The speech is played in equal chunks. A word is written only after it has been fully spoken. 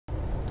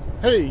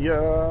Hey,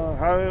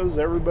 how's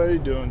everybody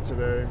doing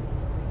today?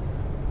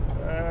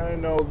 I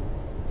know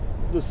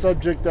the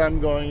subject I'm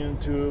going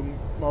into,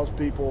 most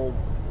people,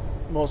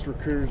 most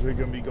recruiters are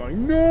going to be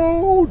going,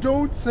 no,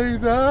 don't say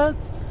that.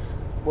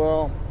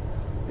 Well,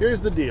 here's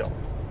the deal.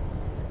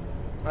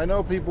 I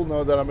know people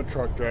know that I'm a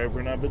truck driver,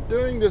 and I've been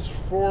doing this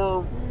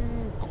for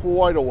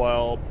quite a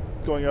while,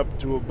 going up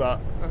to about,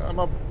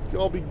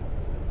 I'll be,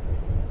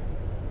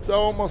 it's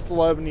almost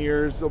 11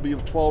 years. It'll be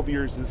 12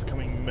 years this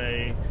coming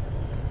May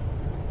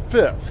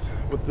 5th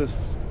with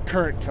this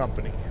current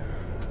company.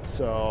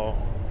 So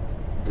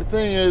the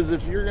thing is,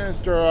 if you're going to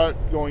start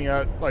out going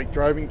out like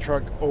driving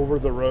truck over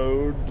the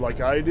road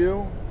like I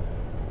do,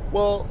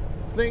 well,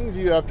 things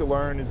you have to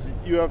learn is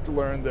you have to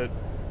learn that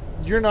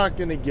you're not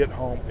going to get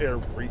home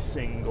every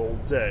single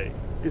day.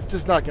 It's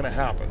just not going to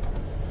happen.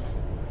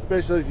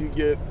 Especially if you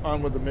get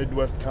on with a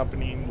Midwest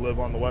company and live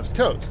on the West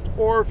Coast,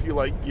 or if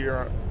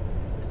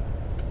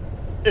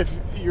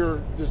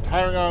you're just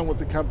hiring on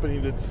with a company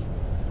that's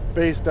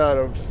based out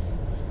of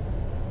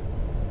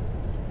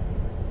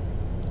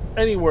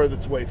anywhere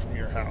that's away from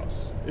your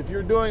house. If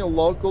you're doing a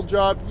local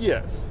job,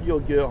 yes, you'll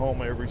get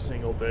home every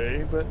single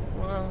day, but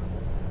well,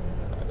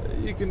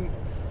 you can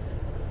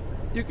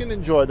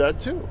enjoy that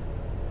too.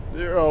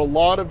 There are a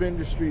lot of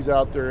industries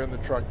out there in the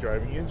truck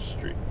driving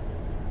industry.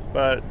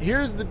 But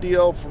here's the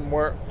deal from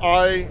where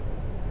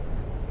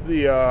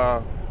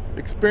the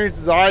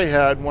experiences I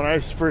had when I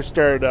first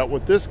started out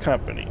with this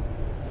company.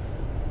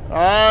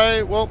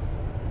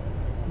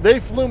 They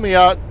flew me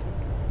out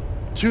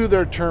to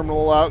their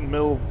terminal out in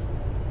the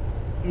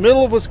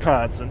middle of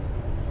Wisconsin.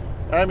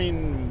 I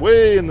mean,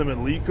 way in the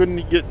middle. You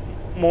couldn't get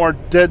more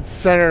dead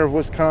center of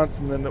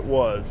Wisconsin than it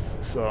was.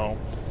 So,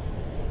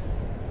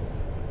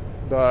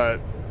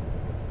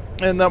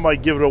 and that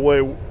might give it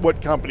away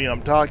what company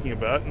I'm talking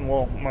about. And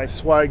well, my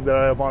swag that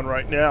I have on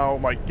right now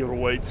might give it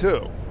away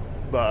too.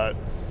 But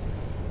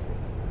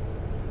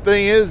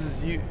thing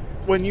is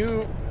when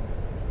you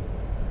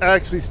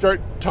actually start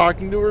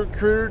talking to a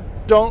recruiter,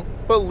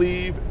 don't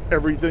believe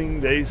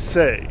everything they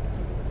say.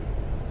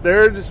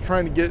 They're just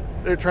trying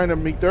to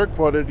meet their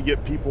quota to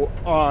get people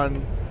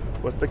on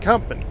with the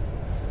company.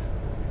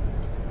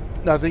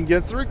 Nothing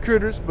against the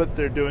recruiters, but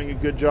they're doing a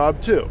good job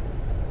too.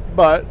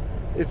 But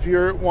if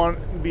you want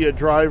to be a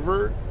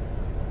driver,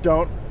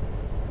 don't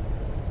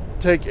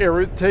take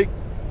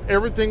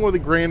everything with a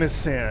grain of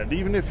sand.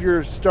 Even if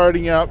you're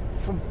starting out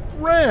from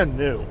brand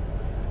new,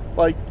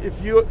 like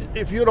if you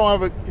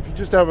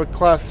just have a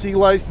Class C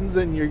license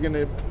and you're going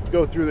to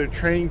go through their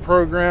training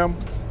program,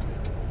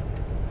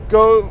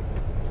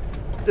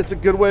 it's a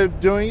good way of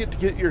doing it to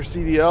get your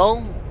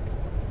CDL,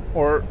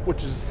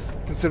 which is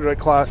considered a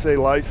Class A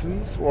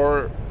license.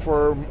 Or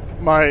for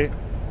my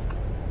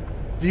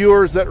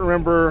viewers that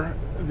remember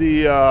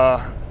the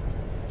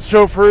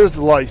chauffeur's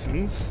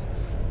license,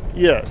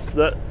 yes,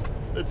 that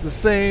it's the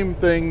same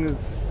thing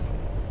as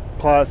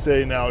Class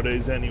A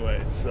nowadays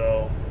anyway.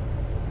 So,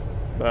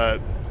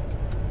 but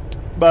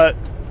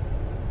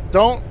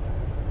don't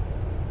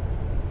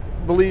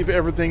believe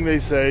everything they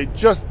say.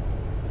 Just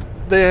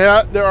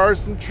there are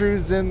some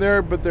truths in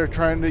there, but they're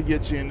trying to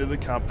get you into the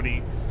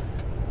company.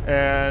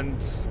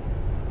 And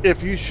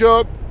if you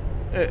show up,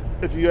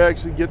 if you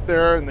actually get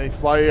there and they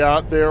fly you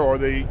out there, or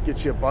they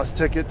get you a bus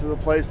ticket to the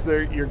place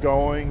that you're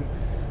going,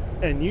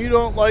 and you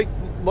don't like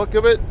the look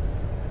of it,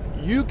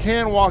 you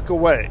can walk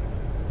away.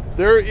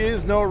 There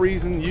is no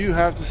reason you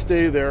have to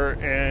stay there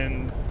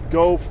and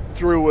go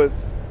through with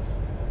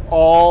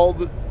all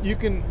the.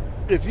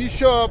 If you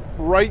show up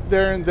right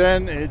there and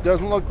then and it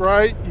doesn't look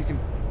right,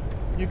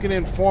 you can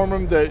inform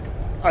them that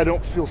I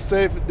don't feel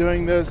safe at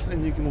doing this,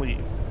 and you can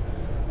leave.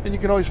 And you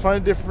can always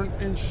find a different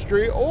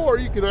industry, or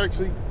you could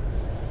actually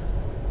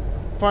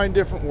find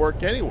different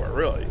work anywhere,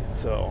 really.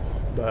 So,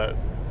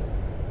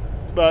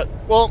 but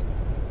well,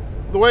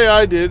 the way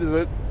I did is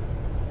that,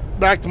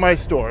 back to my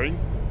story.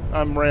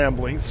 I'm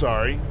rambling,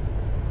 sorry.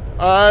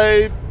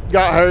 I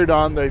got hired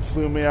on. They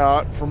flew me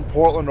out from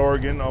Portland,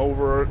 Oregon,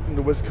 over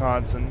into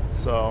Wisconsin.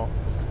 So,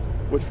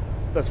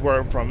 that's where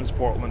I'm from, is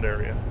Portland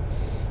area.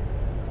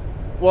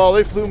 Well,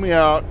 they flew me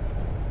out.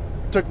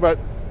 Took about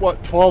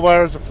 12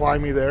 hours to fly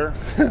me there.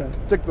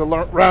 Took the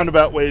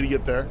roundabout way to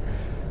get there,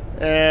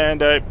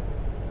 and I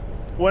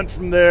went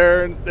from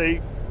there.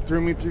 They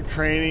threw me through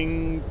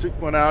training.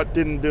 Went out,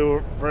 didn't do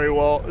it very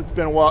well. It's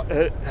been a while.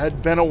 It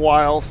had been a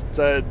while since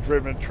I had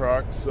driven a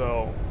truck,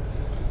 so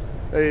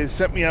they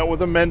sent me out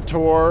with a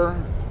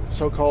mentor,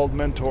 so-called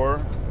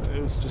mentor.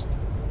 It was just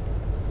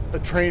a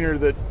trainer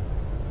that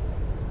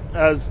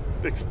has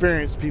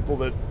experienced people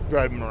that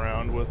drive them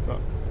around with.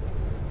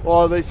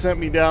 Well, they sent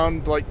me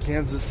down to like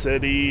Kansas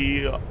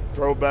City,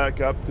 drove back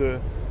up to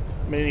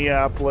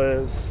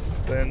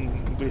Minneapolis,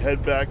 then we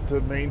head back to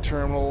main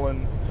terminal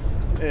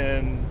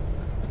in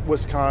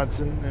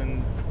Wisconsin,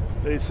 and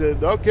they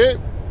said, okay,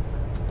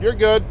 you're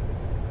good.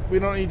 We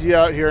don't need you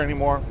out here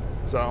anymore.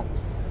 So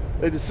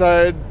they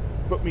decided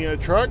to put me in a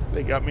truck.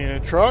 They got me in a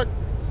truck,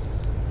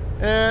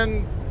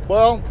 and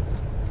well,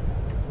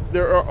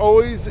 there are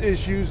always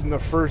issues in the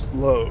first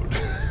load.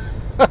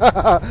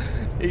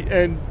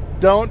 And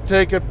don't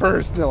take it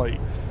personally,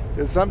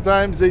 because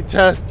sometimes they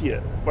test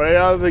you right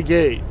out of the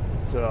gate.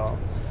 So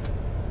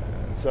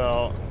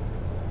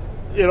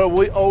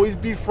it'll always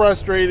be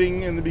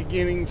frustrating in the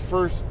beginning.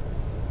 First,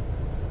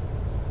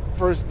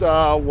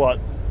 what,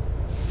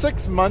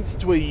 6 months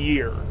to a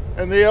year,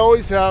 and they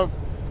always have.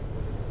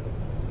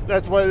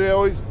 That's why a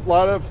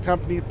lot of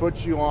companies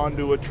put you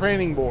onto a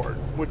training board,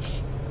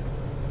 which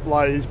a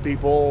lot of these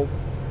people,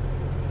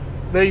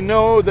 they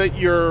know that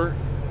you're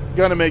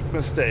gonna make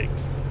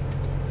mistakes,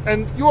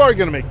 and you are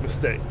gonna make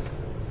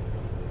mistakes.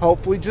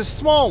 Hopefully, just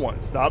small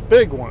ones, not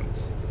big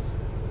ones.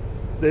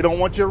 They don't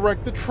want you to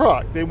wreck the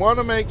truck. They want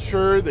to make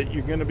sure that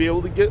you're going to be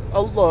able to get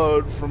a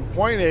load from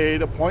point A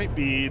to point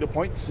B to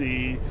point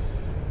C,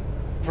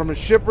 from a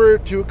shipper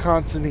to a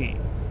consignee,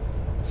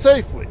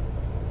 safely.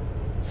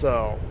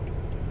 So,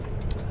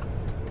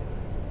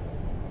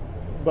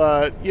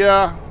 but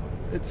yeah,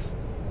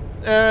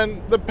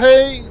 and the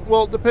pay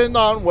will depend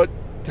on what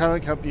kind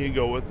of company you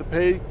go with. The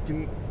pay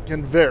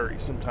can vary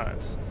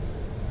sometimes.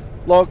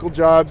 Local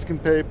jobs can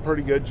pay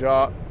pretty good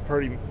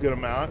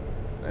amount,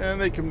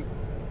 and they can,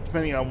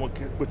 depending on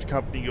which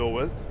company you go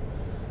with.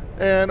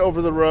 And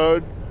over the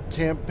road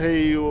can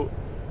pay you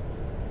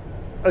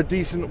a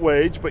decent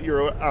wage, but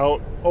you're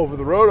out over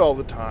the road all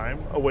the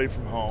time, away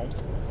from home,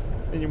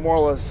 and you more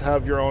or less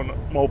have your own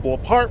mobile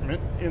apartment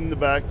in the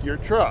back of your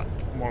truck.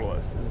 More or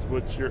less is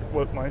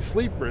what my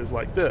sleeper is,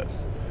 like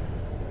this.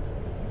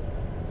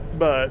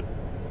 But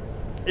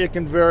it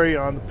can vary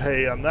on the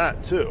pay on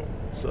that too.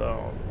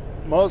 So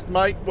what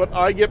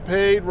I get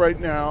paid right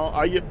now,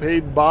 I get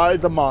paid by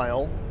the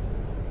mile.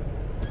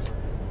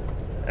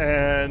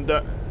 And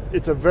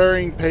it's a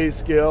varying pay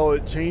scale.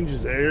 It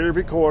changes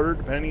every quarter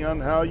depending on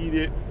how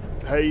you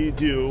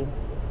do.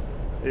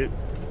 It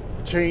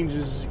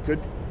changes.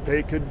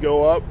 Pay could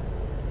go up.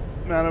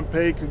 Amount of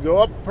pay could go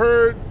up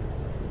for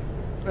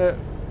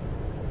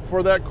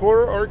that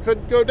quarter, or it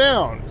could go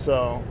down.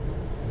 So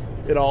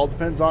it all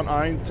depends on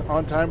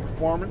on-time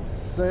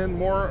performance and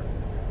more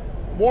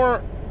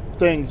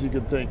things you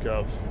could think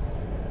of.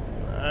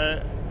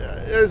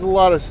 There's a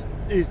lot of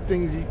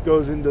things that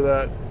goes into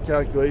that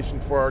calculation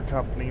for our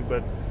company,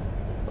 but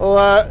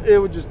it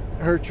would just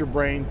hurt your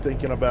brain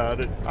thinking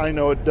about it. I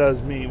know it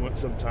does me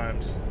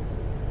sometimes.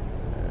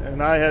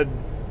 And I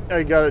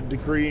got a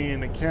degree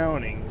in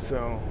accounting,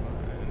 so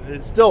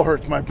it still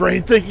hurts my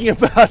brain thinking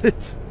about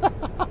it.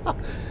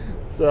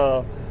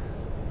 So,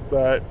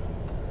 but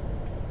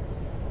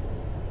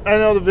I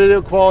know the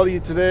video quality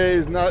today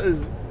is not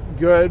as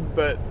good,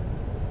 but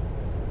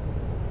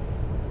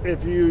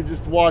if you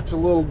just watch a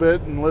little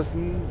bit and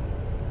listen,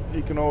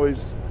 you can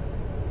always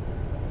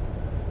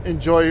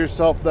enjoy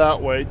yourself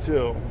that way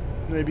too.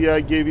 Maybe I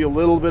gave you a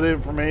little bit of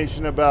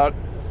information about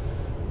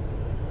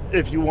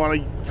if you want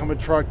to become a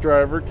truck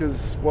driver,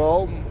 because,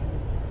 well,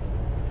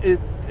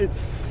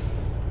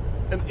 it's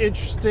an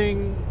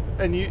interesting,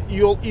 and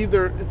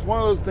it's one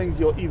of those things,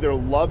 you'll either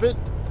love it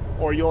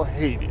or you'll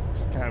hate it,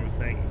 kind of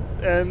thing.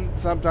 And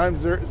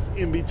sometimes there's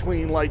in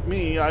between, like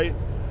me. I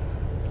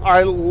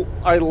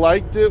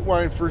liked it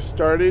when I first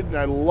started, and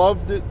I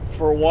loved it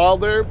for a while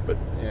there, but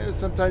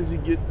sometimes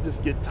you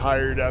just get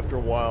tired after a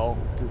while.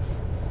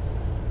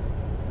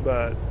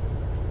 But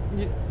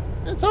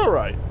it's all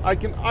right.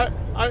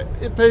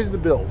 It pays the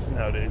bills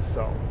nowadays,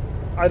 so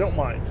I don't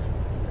mind.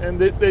 And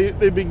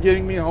they've been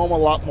getting me home a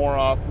lot more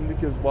often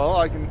because, well,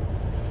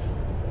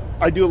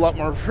 I do a lot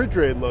more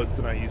refrigerated loads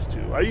than I used to.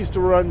 I used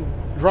to run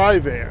dry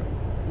van,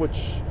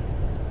 which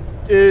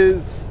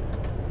is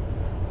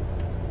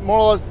more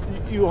or less,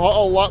 you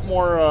haul a lot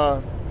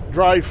more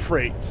dry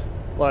freight,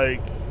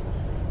 like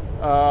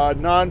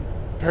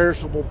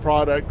non-perishable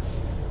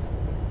products.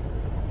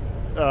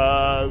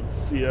 Let's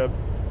see, I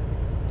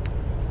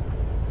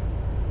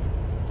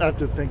have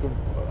to think of.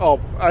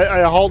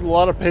 I hauled a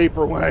lot of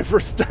paper when I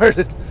first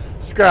started.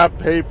 Scrap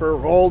paper,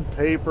 rolled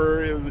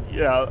paper.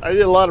 I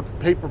did a lot of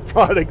paper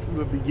products in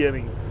the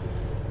beginning.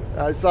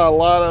 I saw a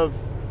lot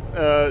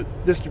of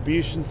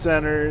distribution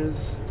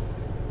centers.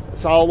 I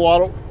saw a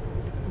lot of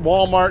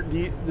Walmart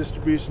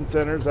distribution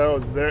centers. I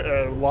was there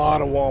at a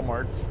lot of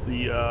Walmarts.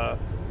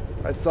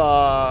 I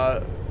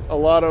saw a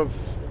lot of.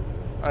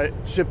 I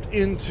shipped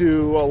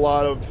into a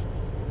lot of.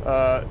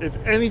 If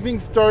anything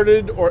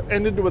started or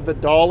ended with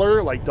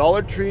 $1, like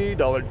Dollar Tree,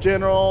 Dollar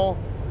General,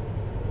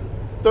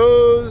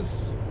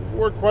 those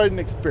were quite an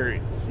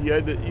experience. You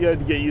had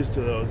to get used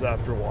to those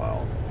after a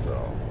while.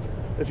 So,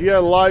 if you had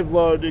a live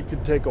load, it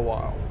could take a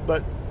while,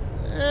 but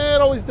it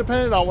always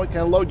depended on what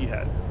kind of load you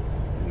had.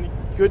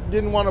 You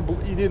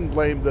didn't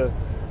blame the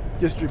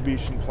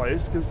distribution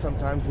place, because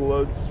sometimes the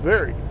loads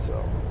varied.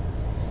 So,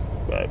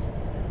 but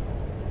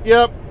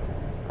yep,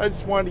 I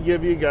just wanted to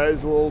give you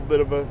guys a little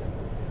bit of a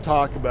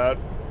talk about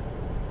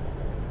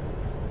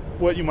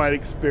what you might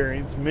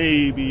experience,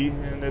 maybe.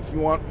 And if you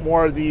want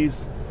more of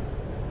these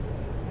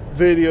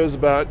videos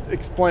about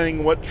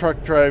explaining what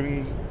truck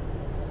driving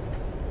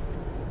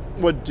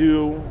would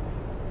do,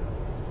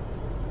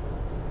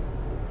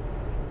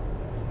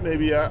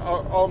 maybe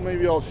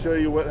I'll show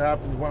you what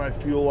happens when I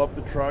fuel up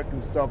the truck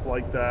and stuff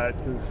like that,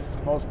 because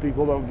most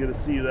people don't get to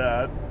see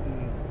that.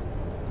 And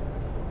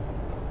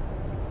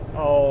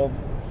I'll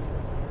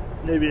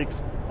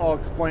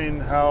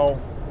explain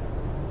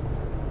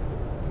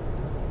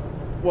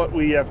what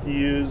we have to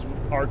use,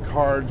 our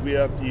cards we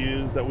have to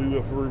use, that we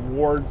have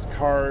rewards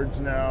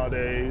cards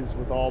nowadays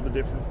with all the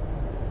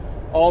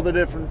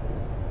different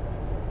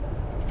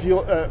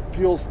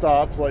fuel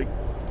stops. Like,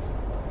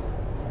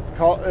 it's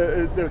called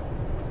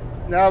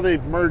now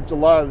they've merged a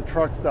lot of the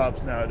truck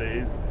stops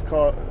nowadays. It's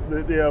called,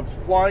 they have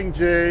Flying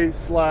J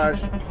 /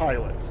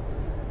 Pilot.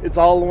 It's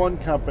all one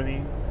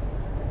company.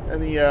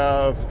 And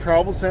the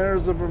Travel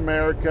Centers of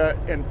America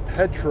and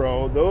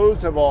Petro,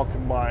 those have all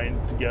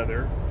combined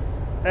together.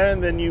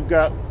 And then you've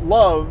got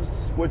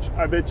Love's, which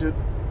I bet you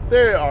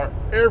they are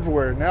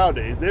everywhere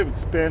nowadays. They've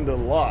expanded a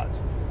lot.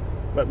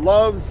 But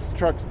Love's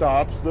truck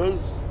stops,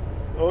 those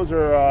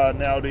are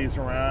nowadays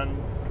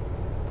around.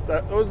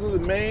 Those are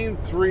the main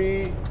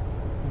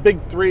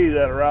big three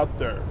that are out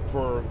there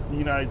for the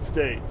United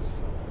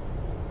States.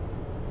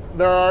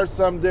 There are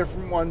some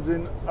different ones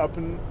up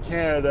in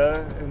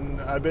Canada,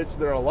 and I bet you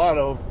there are a lot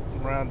of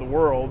them around the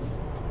world,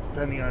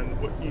 depending on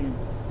what you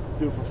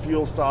do for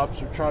fuel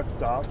stops or truck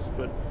stops.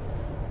 But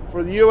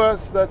for the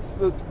U.S., that's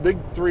the big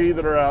three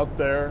that are out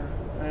there,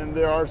 and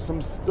there are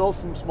still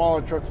some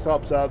smaller truck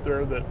stops out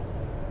there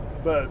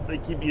but they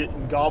keep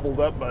getting gobbled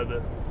up by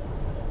the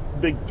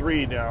big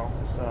three now.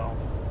 So,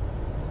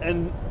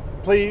 and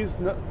please,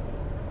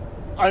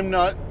 I'm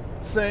not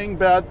saying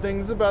bad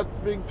things about the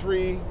big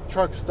three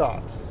truck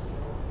stops.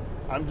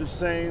 I'm just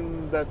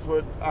saying that's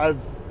what I've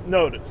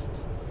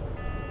noticed.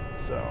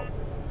 So,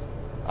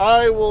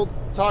 I will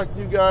talk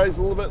to you guys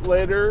a little bit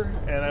later,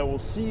 and I will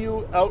see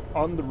you out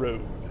on the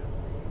road.